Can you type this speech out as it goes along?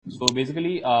So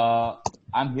basically,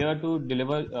 I'm here to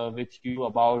deliver with you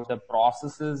about the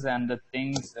processes and the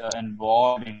things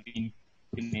involved in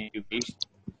incubation.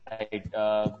 Right?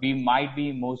 We might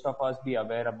be, most of us be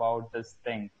aware about this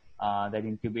thing, that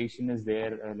incubation is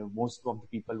there. Most of the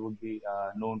people would be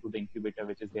known to the incubator,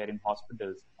 which is there in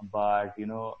hospitals. But,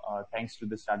 thanks to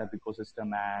the startup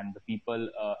ecosystem and the people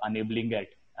enabling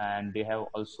it, and they have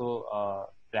also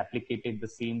replicated the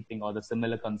same thing or the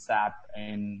similar concept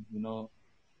in,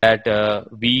 that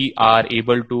we are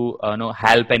able to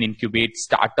help and incubate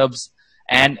startups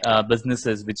and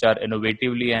businesses which are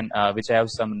innovatively and which have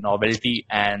some novelty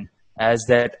and has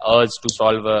that urge to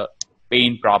solve a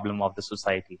pain problem of the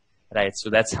society, right? So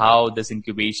that's how this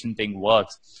incubation thing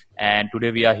works. And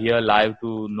today we are here live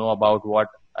to know about what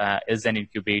is an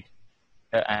incubator,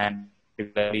 and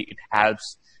particularly it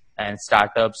helps and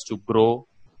startups to grow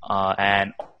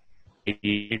and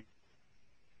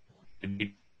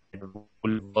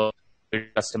will work, will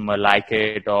customer like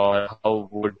it, or how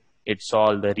would it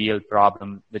solve the real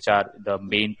problem, which are the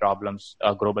main problems,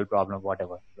 global problem,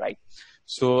 whatever, right?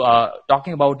 So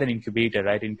talking about an incubator,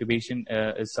 right? Incubation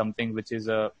is something which is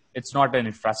it's not an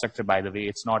infrastructure, by the way.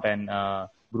 It's not an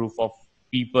group of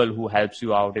people who helps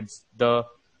you out. It's the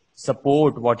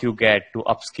support what you get to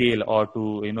upscale or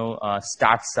to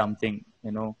start something,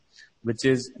 which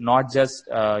is not just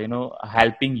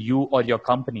helping you or your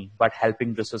company, but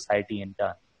helping the society in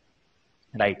turn,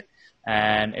 right?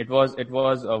 And it was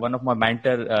one of my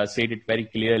mentor said it very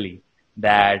clearly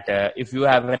that if you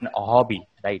have a hobby,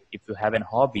 right? If you have a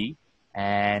hobby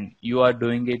and you are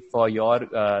doing it for your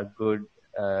good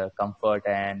comfort,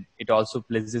 and it also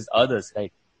pleases others,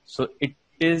 right? So it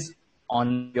is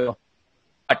on your,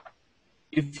 but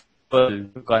if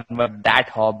you convert that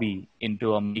hobby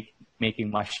into a making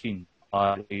machine,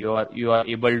 or you are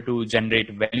able to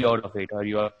generate value out of it, or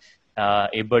you are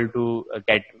able to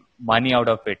get money out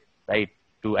of it, right?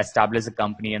 To establish a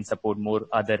company and support more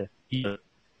other people,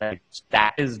 right?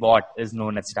 That is what is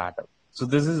known as startup. So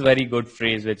this is very good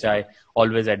phrase which I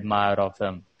always admire of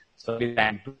him. So we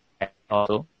thank to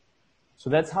also. So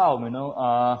that's how,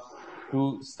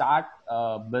 to start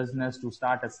a business, to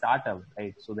start a startup,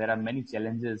 right? So there are many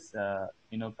challenges,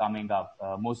 coming up.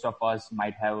 Most of us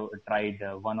might have tried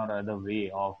one or other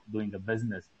way of doing the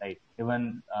business, right?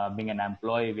 Even being an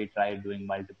employee, we tried doing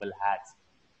multiple hats.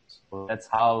 So that's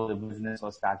how the business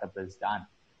or startup is done.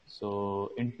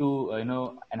 So into,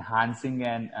 enhancing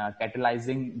and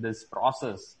catalyzing this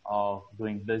process of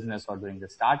doing business or doing the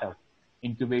startup,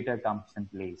 incubator comes in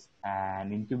place.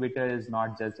 And incubator is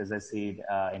not just, as I said,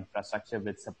 infrastructure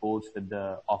which supports with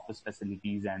the office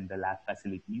facilities and the lab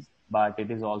facilities, but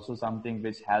it is also something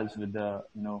which helps with the,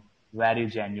 very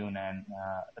genuine and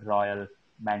royal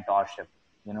mentorship.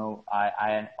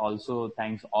 I also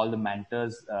thanks all the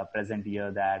mentors present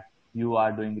here, that you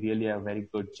are doing really a very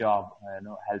good job,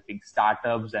 helping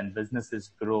startups and businesses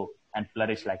grow and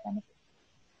flourish like anything.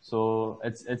 So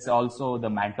it's also the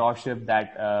mentorship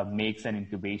that makes an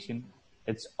incubation.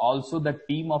 It's also the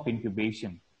team of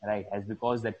incubation, right? As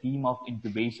because the team of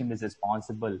incubation is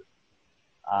responsible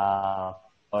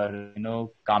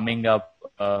for coming up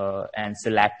and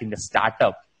selecting a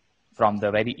startup from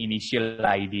the very initial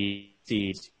idea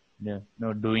stage,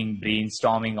 doing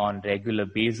brainstorming on regular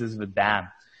basis with them,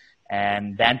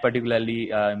 and then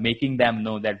particularly making them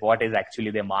know that what is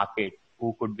actually their market,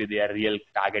 who could be their real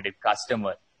targeted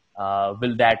customer.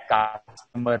 Will that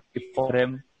customer pay for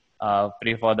him,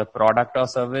 pay for the product or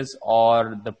service,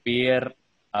 or the payer,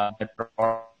 the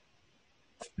product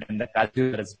and the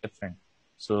culture is different.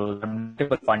 So there are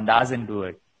multiple fundas into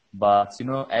it. But,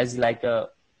 as like a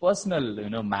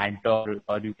personal, mentor,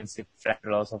 or you can say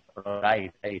friend also,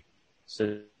 right?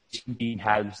 So team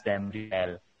helps them really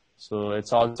well. So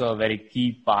it's also a very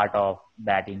key part of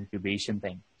that incubation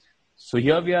thing. So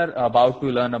here we are about to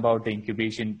learn about the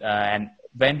incubation, and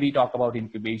when we talk about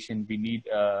incubation, we need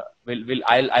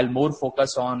I'll more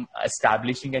focus on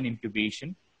establishing an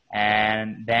incubation,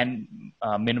 and then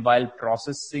meanwhile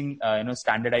processing,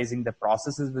 standardizing the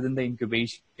processes within the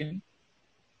incubation,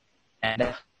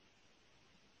 and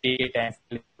take it and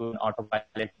flip it to an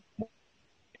autopilot mode.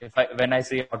 When I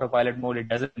say autopilot mode, it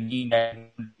doesn't mean that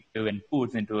we do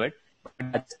inputs into it,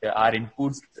 but our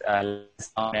inputs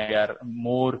we are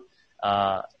more.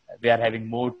 We are having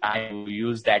more time to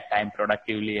use that time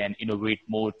productively and innovate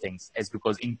more things, as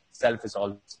because in itself is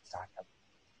also a startup.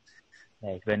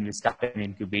 Like when we start an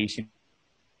incubation,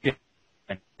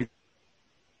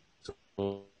 so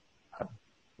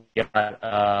we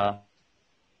are,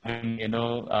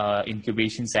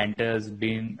 incubation centers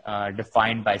being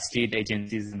defined by state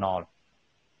agencies and all.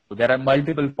 So there are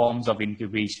multiple forms of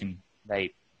incubation,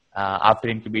 right? After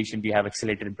incubation, we have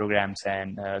accelerator programs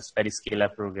and very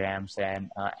scale-up programs and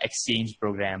exchange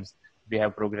programs. We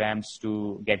have programs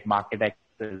to get market access.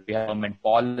 We have government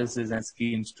policies and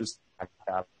schemes to start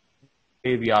up.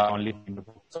 Today, we are only going to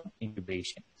focus on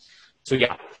incubation. So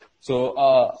yeah,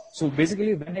 so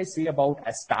basically, when I say about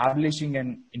establishing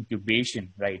an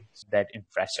incubation, right, so that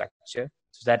infrastructure.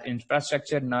 So that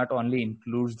infrastructure not only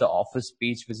includes the office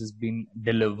space which has been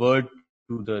delivered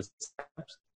to the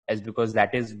startups, as because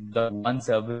that is the one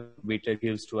service incubator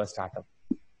gives to a startup.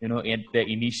 In the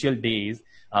initial days,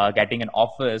 getting an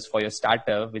office for your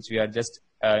startup, which we are just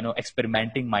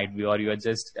experimenting might be, or you are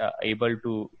just able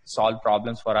to solve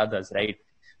problems for others, right?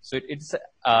 So it's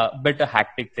a bit a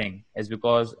hectic thing, is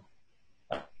because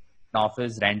getting an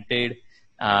office rented,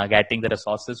 getting the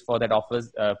resources for that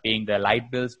office, paying the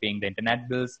light bills, paying the internet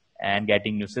bills, and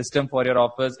getting new system for your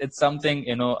office. It's something,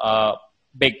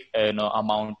 big,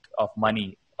 amount of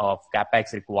money of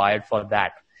capex required for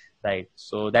that, right?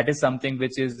 So that is something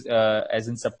which is, as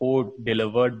in support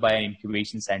delivered by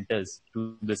incubation centers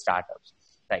to the startups,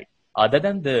 right? Other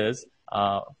than this,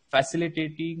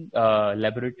 facilitating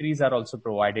laboratories are also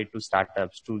provided to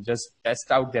startups to just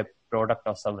test out their product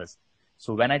or service.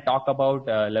 So when I talk about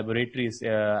laboratories,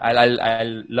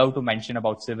 I'll love to mention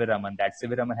about Siviraman. That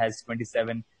Siviraman has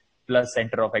 27 plus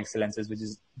center of excellences, which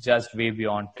is just way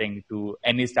beyond thing to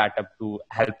any startup to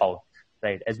help out,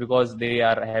 right? As because they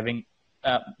are having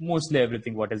mostly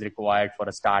everything what is required for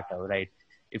a startup, right?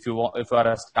 If you are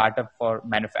a startup for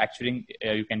manufacturing,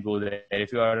 you can go there.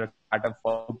 If you are a startup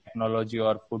for food technology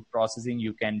or food processing,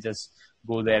 you can just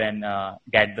go there and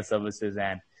get the services,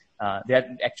 and they are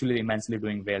actually immensely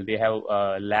doing well. They have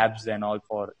labs and all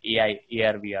for AI,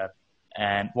 AR, VR,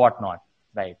 and whatnot,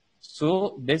 right?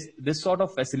 So this sort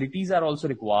of facilities are also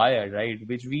required, right?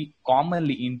 Which we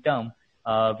commonly in term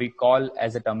we call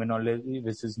as a terminology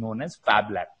which is known as Fab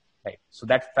Lab, right? So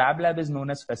that Fab Lab is known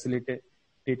as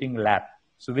facilitating lab,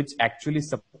 so which actually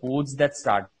supports that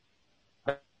startup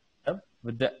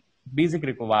with the basic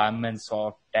requirements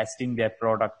of testing their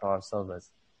product or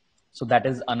service. So that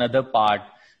is another part,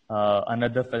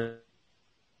 another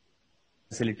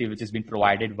facility which has been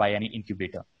provided by any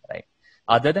incubator, right?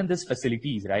 Other than this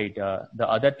facilities, right, the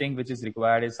other thing which is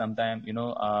required is sometimes,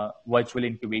 virtual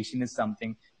incubation is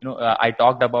something, I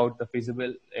talked about the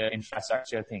feasible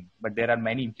infrastructure thing, but there are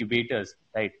many incubators,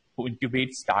 right, who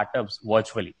incubate startups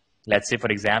virtually. Let's say,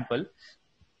 for example,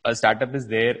 a startup is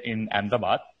there in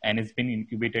Ahmedabad and it's been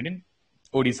incubated in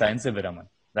Odisha and Siviraman,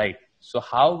 right? So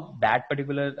how that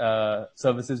particular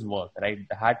services work, right?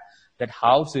 That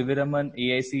how Siviraman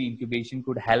AIC incubation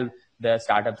could help the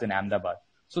startups in Ahmedabad.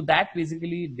 So that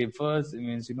basically differs,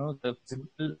 means, the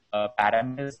simple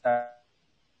parameters that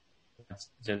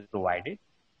just provided.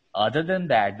 Other than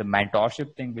that, the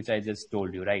mentorship thing, which I just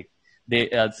told you, right?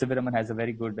 Siviraman has a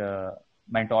very good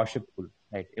mentorship pool,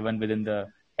 right? Even within the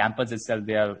campus itself,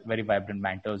 there are very vibrant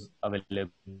mentors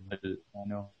available,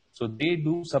 So they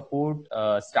do support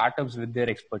startups with their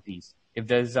expertise. If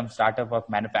there is some startup of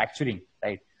manufacturing,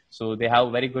 right? So they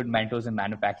have very good mentors in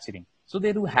manufacturing. So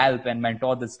they do help and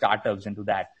mentor the startups into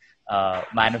that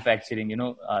manufacturing,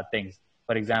 things.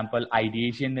 For example,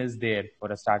 ideation is there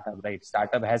for a startup, right?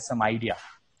 Startup has some idea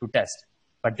to test,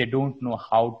 but they don't know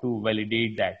how to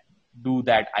validate that. Do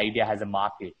that idea has a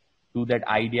market? Do that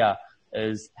idea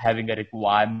is having a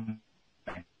requirement?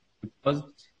 Because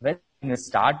when you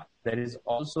start, there is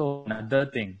also another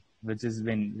thing which has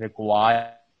been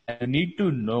required. You need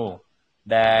to know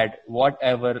that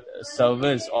whatever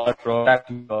service or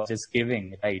product you're just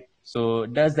giving, right? So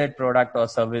does that product or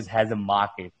service has a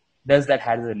market? Does that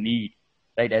has a need,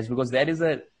 right? As because there is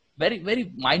a very,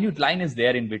 very minute line is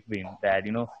there in between that,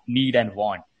 need and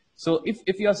want. So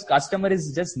if your customer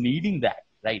is just needing that,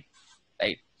 right?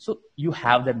 Right. So you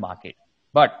have that market,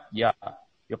 but yeah,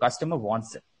 your customer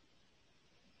wants it.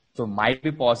 So might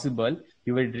be possible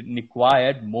you will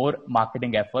require more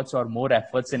marketing efforts or more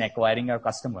efforts in acquiring your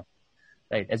customer,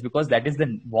 right? It's because that is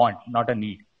the want, not a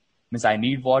need. Means I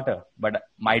need water, but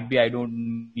might be I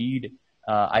don't need.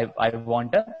 I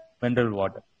want a mineral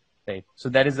water, right? So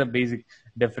that is a basic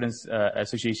difference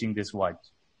associating this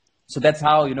words. So that's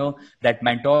how that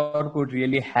mentor could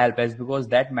really help, as because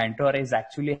that mentor is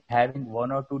actually having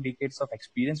 1 or 2 decades of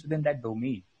experience within that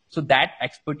domain. So that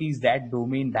expertise, that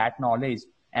domain, that knowledge,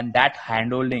 and that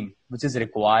handholding which is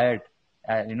required,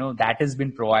 that has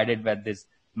been provided with this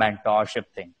mentorship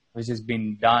thing which has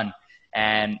been done,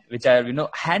 and which are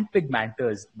handpicked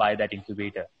mentors by that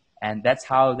incubator. And that's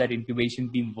how that incubation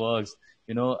team works,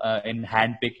 in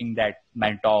handpicking that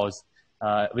mentors,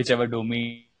 whichever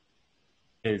domain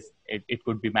is. It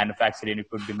could be manufacturing, it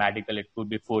could be medical, it could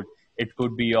be food, it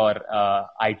could be your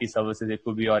IT services, it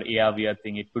could be your AR/VR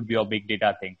thing, it could be your big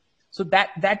data thing. So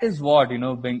that is what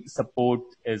being support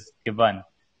is given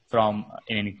from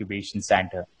an incubation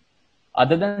center.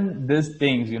 Other than these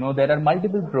things, there are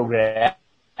multiple programs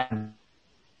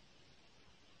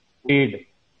paid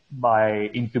by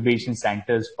incubation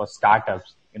centers for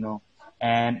startups.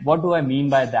 And what do I mean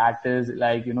by that is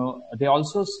like, they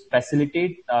also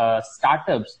facilitate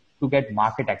startups to get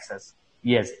market access.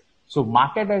 Yes. So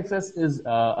market access is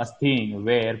a thing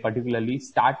where particularly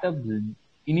startups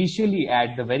initially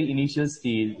at the very initial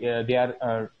stage, they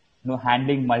are,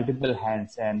 handling multiple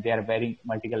hands and they are wearing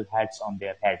multiple hats on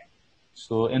their head.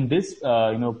 So in this,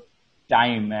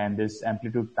 time and this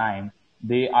amplitude time,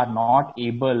 they are not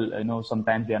able,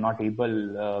 sometimes they are not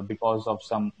able because of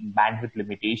some bandwidth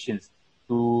limitations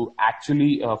to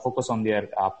actually focus on their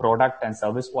product and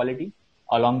service quality.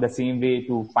 Along the same way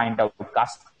to find out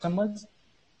customers,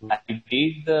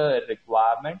 validate the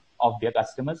requirement of their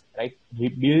customers, right?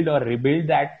 Rebuild or rebuild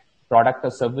that product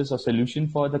or service or solution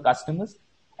for the customers,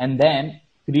 and then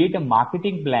create a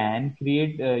marketing plan,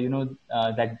 create,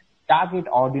 that target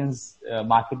audience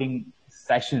marketing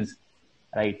sessions,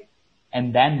 right?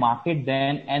 And then market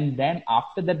then, and then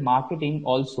after that marketing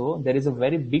also, there is a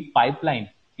very big pipeline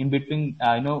in between,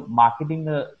 marketing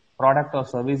the product or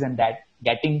service and that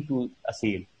getting to a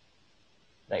sale,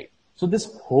 right? So this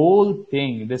whole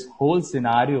thing, this whole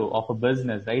scenario of a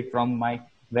business, right, from my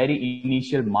very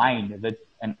initial mind with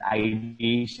an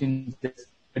ideation just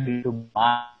into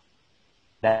mind,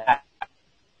 that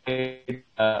I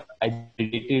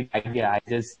validated idea. I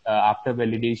just after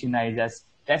validation, I just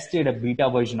tested a beta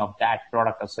version of that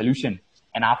product or solution,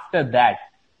 and after that,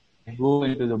 I go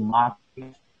into the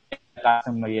market,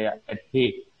 customer, yeah,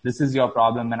 hey, this is your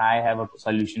problem, and I have a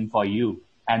solution for you.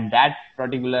 And that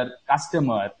particular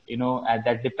customer,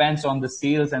 that depends on the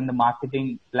sales and the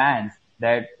marketing plans.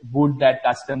 That would that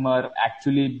customer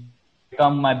actually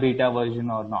become my beta version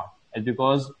or not?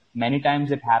 Because many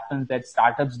times it happens that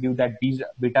startups give that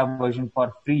beta version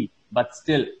for free, but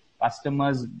still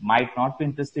customers might not be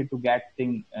interested to get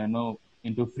thing,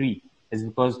 into free. Is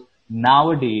because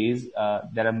nowadays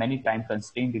there are many time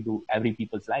constraints into every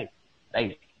people's life,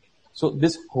 right? So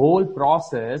this whole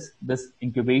process, this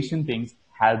incubation things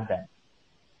help them,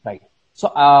 right?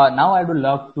 So now I would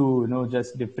love to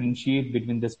just differentiate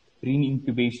between this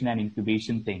pre-incubation and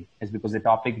incubation thing, is because the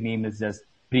topic name is just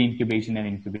pre-incubation and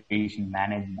incubation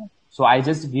management. So I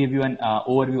just gave you an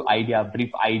overview idea,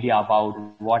 brief idea about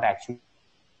what actually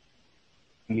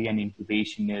an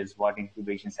incubation is, what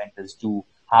incubation centers do,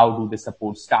 how do they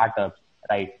support startups,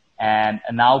 right? And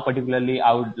now particularly,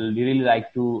 I would really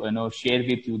like to share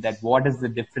with you that what is the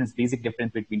difference, basic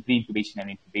difference between pre-incubation and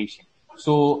incubation.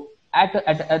 So at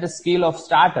a scale of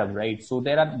startup, right? So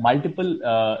there are multiple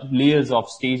layers of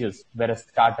stages where a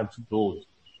startup grows.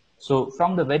 So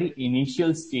from the very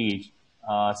initial stage,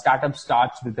 startup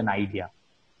starts with an idea,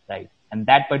 right? And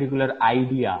that particular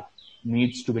idea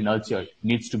needs to be nurtured,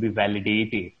 needs to be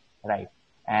validated, right?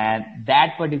 And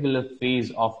that particular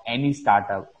phase of any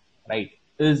startup, right,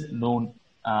 is known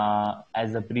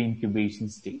as a pre-incubation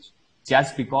stage.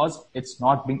 Just because it's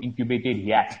not being incubated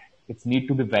yet, it needs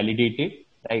to be validated,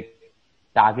 right?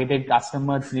 Targeted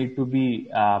customers need to be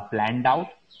planned out.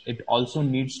 It also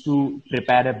needs to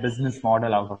prepare a business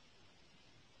model out of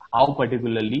how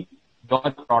particularly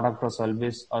your product or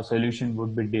service or solution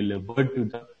would be delivered to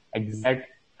the exact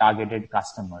targeted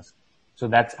customers. So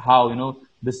that's how,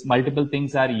 this multiple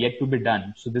things are yet to be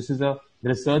done. So this is a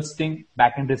research thing,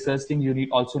 back-end research thing. You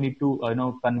also need to,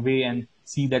 convey and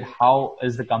see that how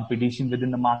is the competition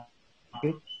within the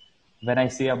market. When I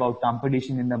say about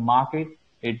competition in the market,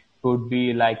 it could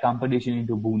be like competition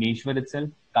into Bhubaneswar itself,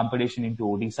 competition into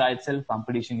Odisha itself,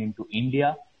 competition into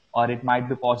India, or it might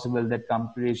be possible that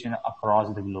competition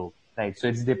across the globe, right? So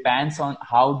it depends on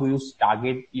how do you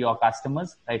target your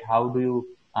customers, right? How do you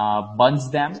bunch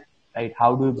them, right?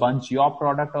 How do you bunch your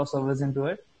product or service into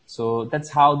it? So that's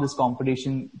how this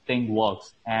competition thing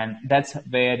works. And that's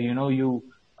where, you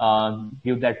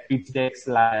give that pitch deck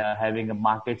having a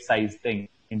market size thing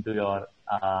into your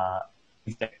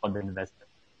pitch deck for the investor,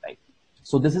 right?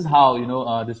 So this is how,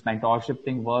 this mentorship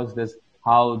thing works. This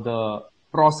how the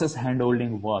process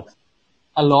handholding works.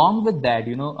 Along with that,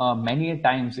 many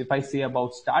times if I say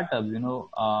about startups,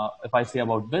 if I say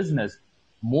about business,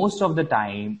 most of the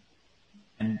time,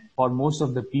 and for most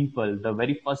of the people, the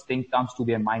very first thing comes to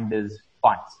their mind is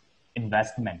funds,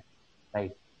 investment,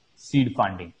 right? Seed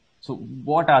funding. So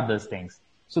what are those things?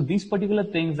 So these particular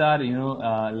things are,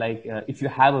 if you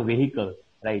have a vehicle,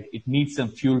 right, it needs some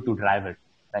fuel to drive it,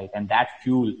 right? And that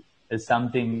fuel is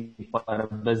something for a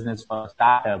business, for a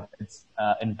startup. It's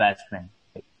investment.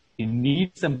 Right? You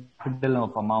need some capital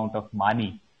of amount of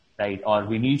money, right? Or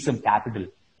we need some capital.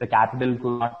 The capital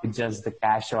could not be just the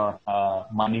cash or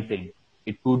money thing.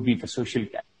 It could be the social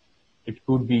capital. It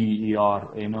could be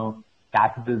your,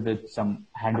 capital with some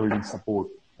handholding support,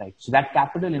 right? So that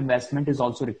capital investment is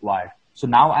also required. So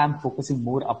now I'm focusing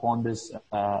more upon this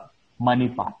money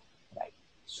part, right?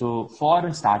 So for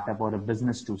a startup or a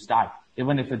business to start,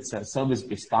 even if it's a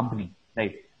service-based company,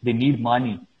 right? They need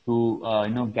money to,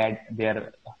 get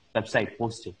their website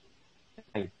posted,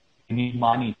 right? They need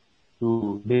money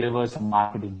to deliver some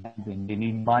marketing campaign. They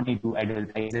need money to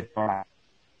advertise their product.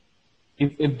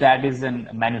 If that is a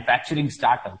manufacturing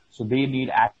startup, so they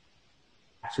need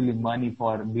actually money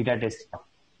for beta testing.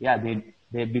 Yeah,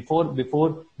 they before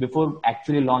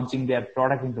actually launching their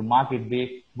product into market,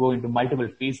 they go into multiple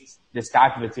phases. They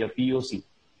start with your POC,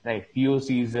 right?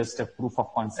 POC is just a proof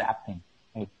of concept thing,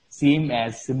 right? Same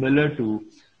as similar to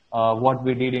what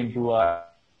we did into our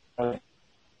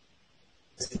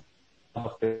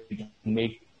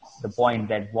make the point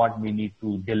that what we need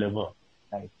to deliver,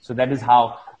 right? So that is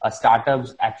how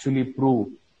startups actually prove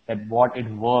that what it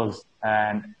works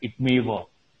and it may work,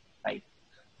 right?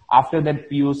 After that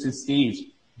POC stage,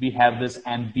 we have this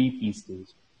MVP stage.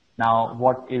 Now,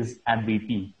 what is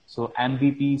MVP? So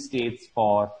MVP stands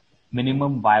for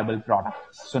minimum viable product.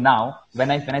 So now, when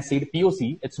I say the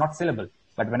POC, it's not syllable,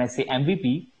 but when I say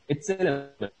MVP, it's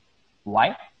syllable.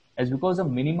 Why? It's because a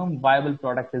minimum viable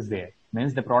product is there.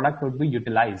 Means the product could be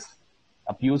utilized.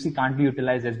 A POC can't be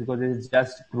utilized just because it's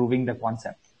just proving the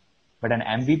concept. But an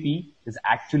MVP is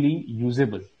actually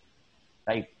usable,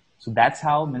 right? So that's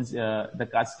how the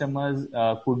customers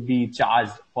could be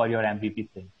charged for your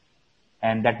MVP thing.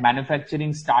 And that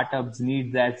manufacturing startups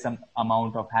need that some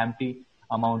amount of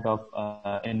amount of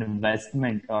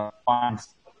investment or funds.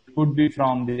 It could be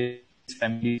from the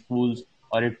family schools,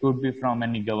 or it could be from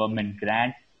any government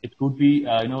grant. It could be,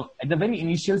 at the very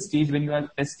initial stage when you are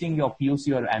testing your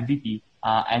POC or MVP,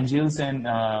 angels and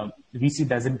VC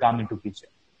doesn't come into picture.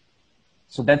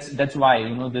 So that's why,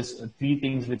 this three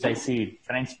things which I say,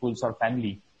 friends, schools, or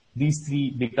family, these three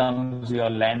becomes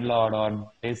your landlord,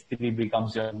 or these three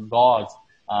becomes your gods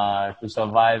to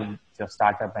survive your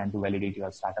startup and to validate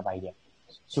your startup idea.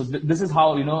 So this is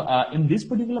how, in this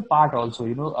particular part also,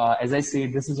 as I say,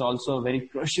 this is also a very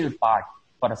crucial part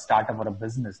for a startup or a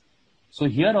business. So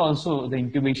here also the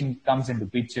incubation comes into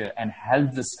picture and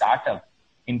helps the startup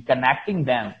in connecting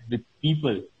them with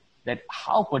people that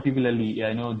how particularly,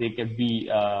 they can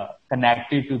be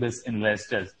connected to this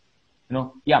investors.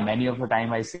 Many of the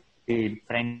time I say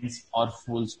friends or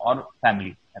fools or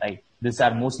family, right? These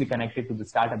are mostly connected to the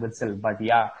startup itself, but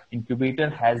incubator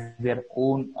has their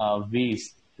own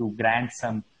ways to grant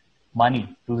some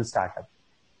money to the startup.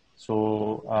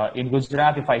 So in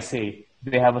Gujarat, if I say,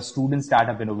 they have a student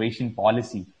startup innovation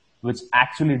policy, which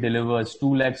actually delivers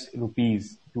 2 lakhs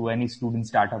rupees to any student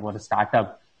startup or a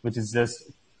startup, which is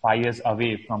just 5 years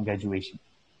away from graduation.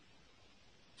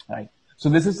 Right. So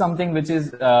this is something which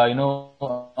is, different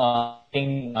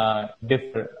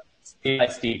state by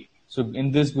state. So in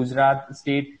this Gujarat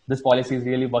state, this policy is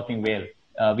really working well.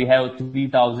 We have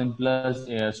 3,000 plus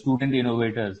student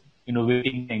innovators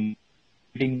innovating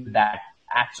things that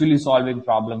actually solving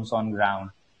problems on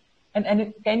ground.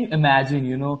 And can you imagine,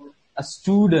 a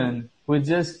student who is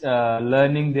just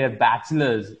learning their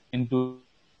bachelor's into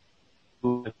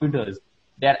computers,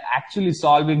 they're actually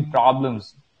solving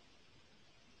problems.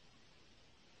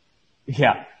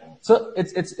 Yeah. So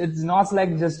it's not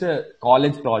like just a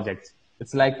college project.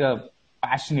 It's like a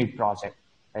passionate project,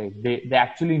 right? They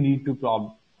actually need to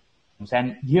problems.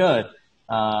 And here,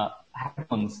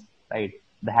 hackathons, right?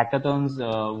 The hackathons,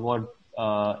 what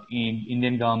in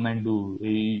Indian government do,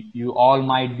 you all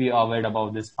might be aware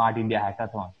about this Smart India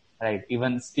hackathon, right?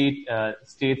 Even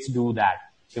states do that.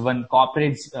 Even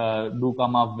corporates do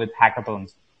come up with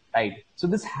hackathons, right? So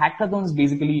this hackathons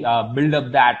basically build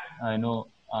up that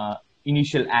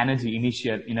initial energy,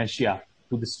 initial inertia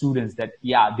to the students that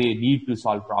they need to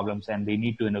solve problems and they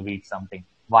need to innovate something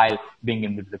while being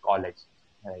in the college,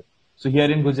 right? So here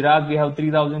in Gujarat, we have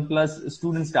 3,000 plus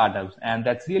student startups, and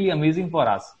that's really amazing for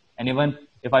us. And even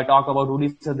if I talk about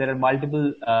Odisha, there are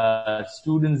multiple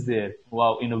students there who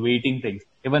are innovating things.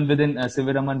 Even within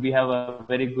Siviraman, we have a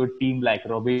very good team like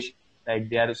Robesh, right?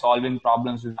 They are solving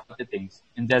problems with other things.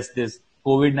 In just this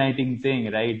COVID-19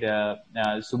 thing, right?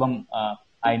 Subham,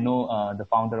 I know the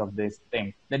founder of this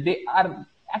thing, that they are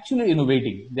actually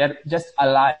innovating. They're just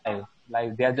alive,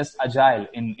 like they are just agile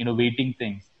in innovating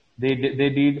things. They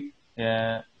did,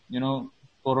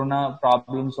 Corona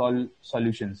problem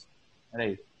solutions.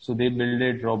 right? So they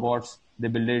built robots, they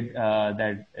built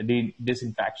that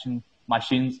disinfection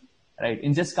machines, right,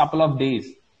 in just couple of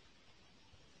days.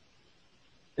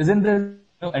 Isn't this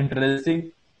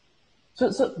interesting?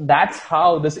 So that's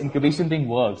how this incubation thing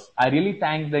works. I really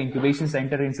thank the incubation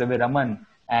center in Savi Raman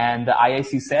and the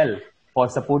IIC cell for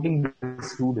supporting the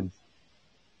students.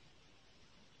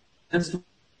 Just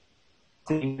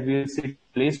saying we'll sit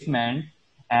placement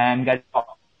and get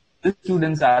off. The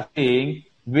students are saying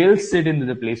we'll sit in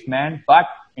the placement, but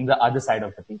in the other side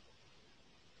of the table.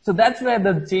 So that's where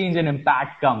the change and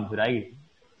impact comes, right?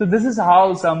 So this is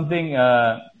how something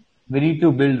we need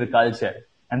to build the culture,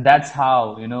 and that's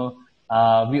how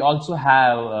we also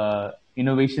have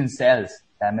innovation cells.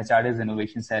 The MHRD's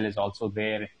innovation cell is also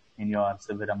there in your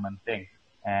Siviraman thing,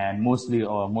 and mostly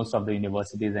or most of the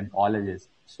universities and colleges.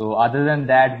 So other than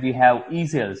that, we have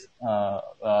e-cells.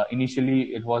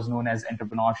 Initially, it was known as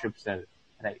entrepreneurship cell,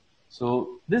 right?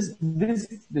 So this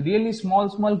the really small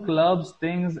clubs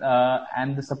things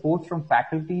and the support from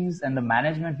faculties and the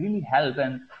management really help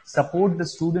and support the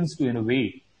students to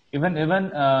innovate. Even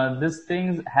these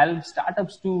things help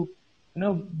startups to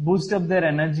boost up their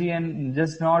energy and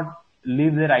just not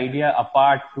leave their idea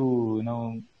apart to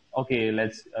okay,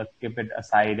 let's keep it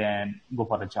aside and go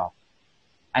for a job.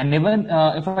 And even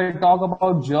if I talk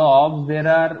about jobs, there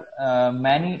are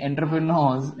many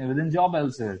entrepreneurs within job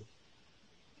elsewhere.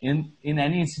 In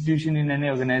any institution, in any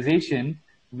organization,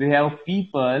 we have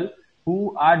people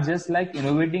who are just like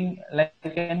innovating like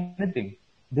anything.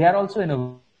 They are also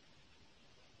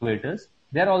innovators.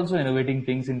 They are also innovating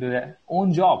things into their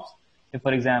own jobs. If,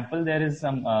 for example, there is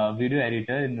some video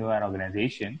editor in our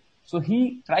organization, so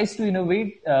he tries to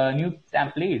innovate new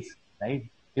templates, right?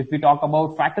 If we talk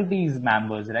about faculties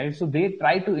members, right? So they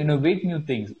try to innovate new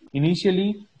things.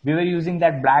 Initially, we were using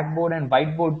that blackboard and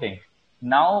whiteboard thing.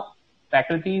 Now,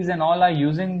 faculties and all are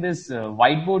using this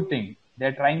whiteboard thing.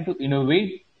 They're trying to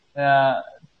innovate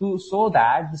so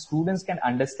that the students can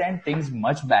understand things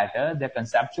much better. Their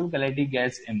conceptual clarity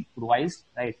gets improvised,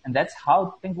 right? And that's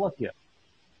how things work here,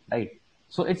 right?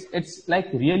 So it's like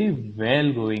really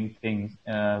well going things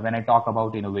when I talk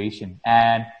about innovation.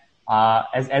 And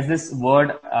as this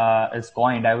word is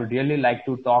coined, I would really like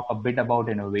to talk a bit about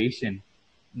innovation.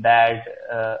 That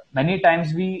many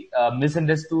times we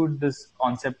misunderstood this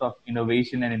concept of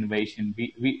innovation and innovation.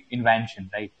 We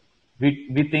invention, right?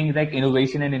 We think like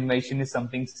innovation and innovation is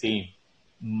something same.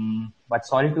 But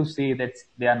sorry to say that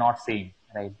they are not same,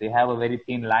 right? They have a very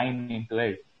thin line into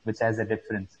it, which has a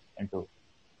difference into.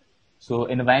 So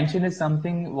invention is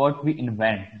something what we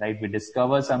invent, right? We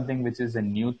discover something which is a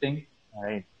new thing,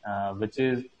 right? Which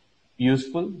is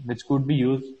useful, which could be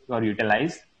used or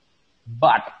utilized.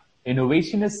 But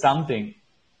innovation is something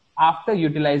after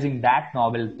utilizing that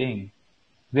novel thing,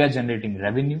 we are generating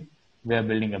revenue, we are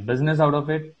building a business out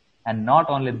of it. And not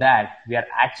only that, we are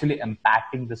actually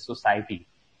impacting the society,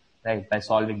 right? By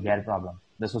solving their problem.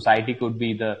 The society could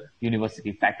be the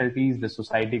university faculties, the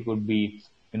society could be,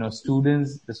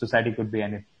 students, the society could be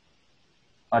any,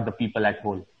 or the people at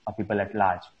whole, or people at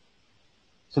large.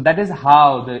 So that is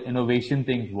how the innovation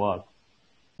things work.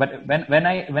 But when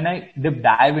I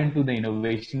dive into the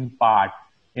innovation part,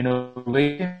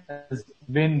 innovation has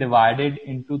been divided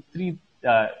into three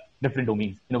different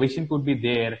domains. Innovation could be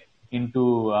there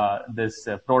into this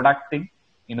product thing.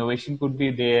 Innovation could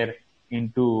be there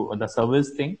into the service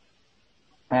thing,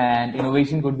 and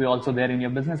innovation could be also there in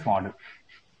your business model.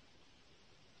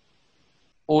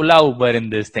 Ola, Uber in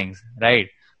these things, right?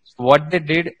 So what they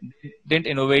didn't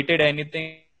innovated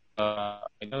anything.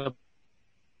 The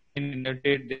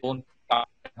invented their own car.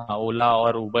 Ola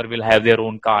or Uber will have their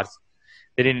own cars.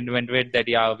 They didn't invent that,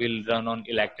 yeah, we'll run on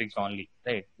electrics only,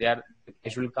 right? They are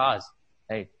casual cars,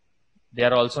 right? They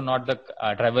are also not the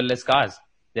driverless cars.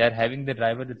 They are having the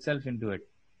driver itself into it.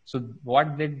 So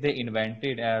what did they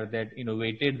invented or that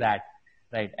innovated that,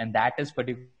 right? And that is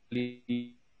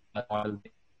particularly a model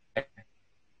thing.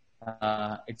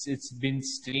 It's been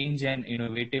strange and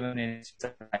innovative and it's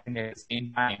surprising at the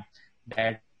same time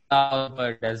that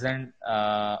doesn't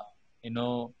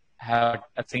have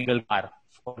a single car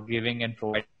for giving and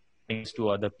providing things to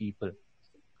other people.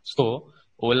 So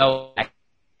Ola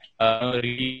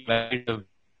really valued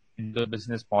the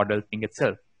business model thing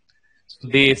itself. So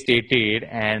they stated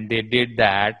and they did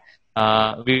that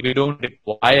we don't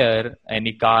require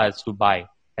any cars to buy,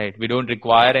 right? We don't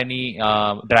require any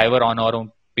driver on our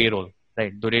own payroll,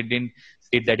 right? Though they didn't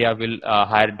state that, yeah, we'll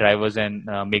hire drivers and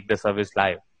make the service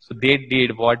live. So they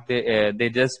did what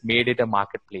they just made it a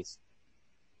marketplace.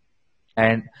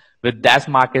 And with that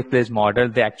marketplace model,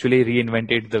 they actually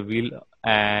reinvented the wheel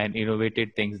and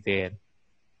innovated things there,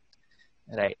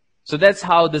 right? So that's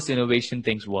how this innovation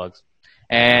things works.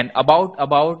 And about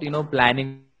planning for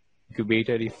an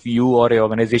incubator, if you or your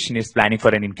organization is planning for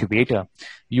an incubator,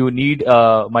 you need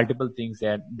multiple things.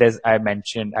 And as I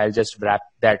mentioned, I'll just wrap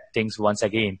that things once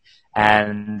again,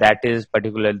 and that is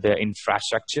particularly the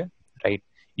infrastructure, right?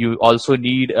 You also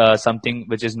need something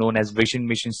which is known as vision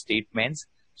mission statements.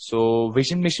 So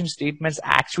vision mission statements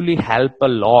actually help a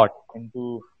lot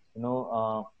into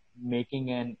making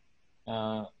an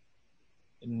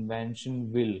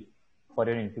invention will for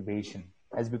an incubation,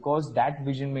 as because that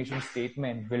vision mission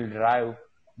statement will drive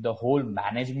the whole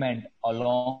management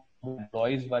along with the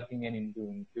employees working in into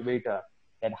incubator,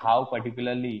 that how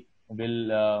particularly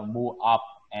will move up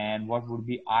and what would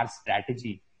be our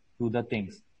strategy to the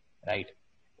things, right?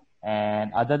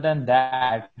 And other than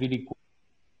that, we require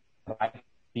the right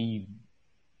team.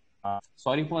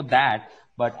 Sorry for that,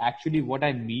 but actually what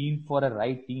I mean for a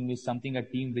right team is something, a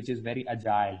team which is very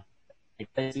agile. Right?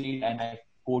 I said and I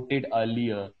quoted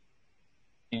earlier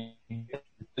that incubator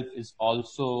itself is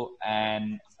also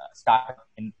an startup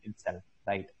in itself,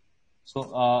 right?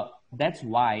 So that's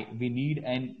why we need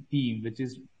a team which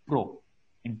is pro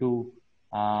into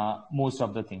most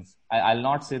of the things. I'll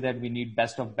not say that we need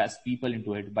best of best people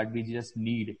into it, but we just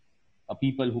need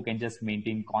people who can just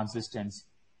maintain consistency,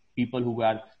 people who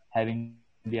are having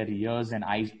their ears and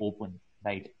eyes open,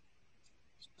 right?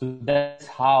 So that's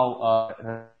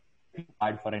how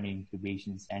required for an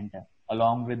incubation center.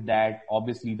 Along with that,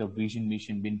 obviously the vision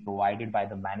mission being provided by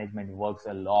the management works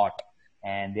a lot,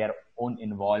 and their own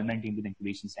involvement into the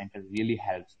incubation center really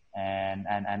helps. And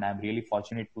I'm really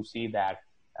fortunate to see that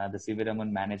the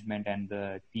Siviraman management and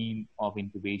the team of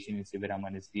incubation in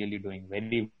Siviraman is really doing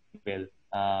very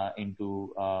well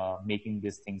into making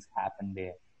these things happen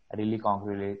there. I really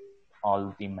congratulate all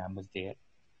the team members there.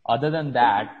 Other than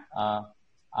that,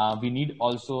 we need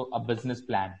also a business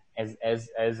plan. As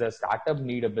a startup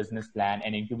need a business plan,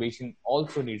 and incubation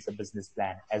also needs a business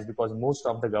plan, as because most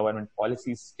of the government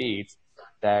policy states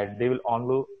that they will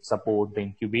only support the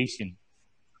incubation,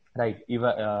 right?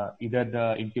 Either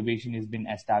the incubation has been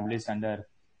established under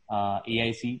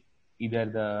AIC, either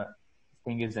the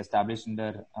thing is established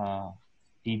under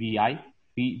TBI.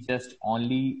 We just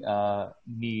only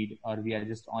need, or we are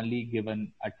just only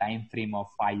given a time frame of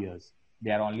 5 years.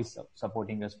 They are only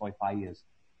supporting us for 5 years,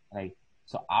 right?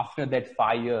 So after that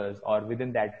 5 years, or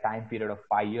within that time period of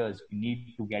 5 years, we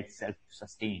need to get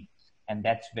self-sustained, and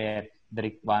that's where the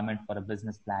requirement for a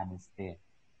business plan is there.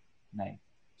 Right.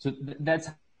 So that's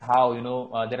how,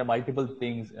 there are multiple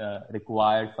things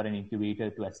required for an incubator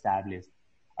to establish.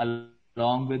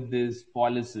 Along with these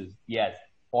policies, yes,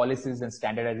 policies and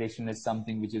standardization is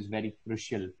something which is very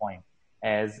crucial point.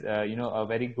 As a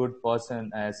very good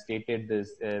person stated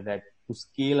this, that to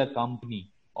scale a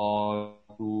company or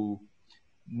to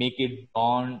make it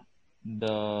beyond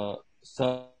the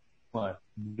customer,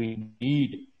 we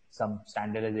need some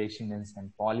standardization and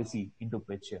some policy into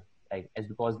picture, right? As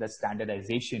because the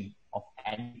standardization of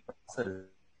any process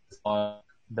or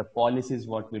the policies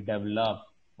what we develop,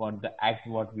 what the act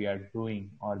what we are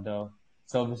doing, or the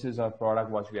services or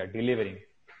product what we are delivering,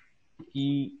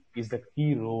 key is the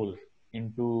key role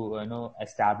into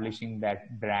establishing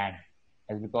that brand.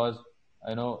 As because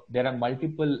there are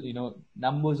multiple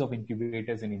numbers of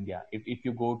incubators in India. If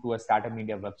you go to a Startup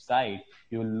India website,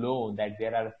 you'll know that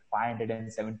there are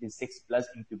 576 plus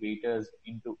incubators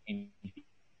into India.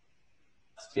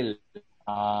 But still,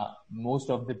 most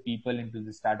of the people into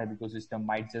the startup ecosystem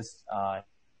might just 5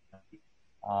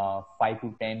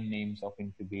 to 10 names of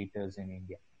incubators in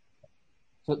India.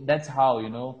 So that's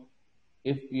how,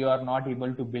 if you are not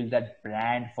able to build that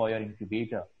brand for your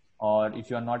incubator, or if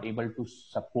you are not able to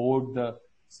support the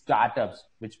startups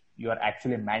which you are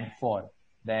actually meant for,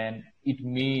 then it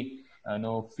may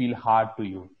feel hard to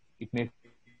you. It may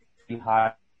feel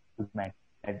hard to manage.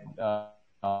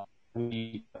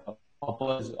 The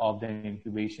purpose of the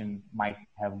incubation might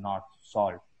have not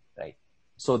solved, right?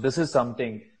 So this is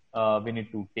something we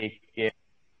need to take care.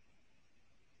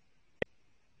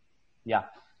 Yeah.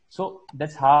 So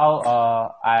that's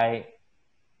how I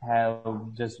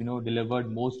have just delivered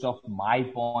most of my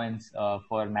points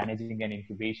for managing an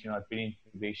incubation or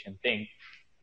pre-incubation thing.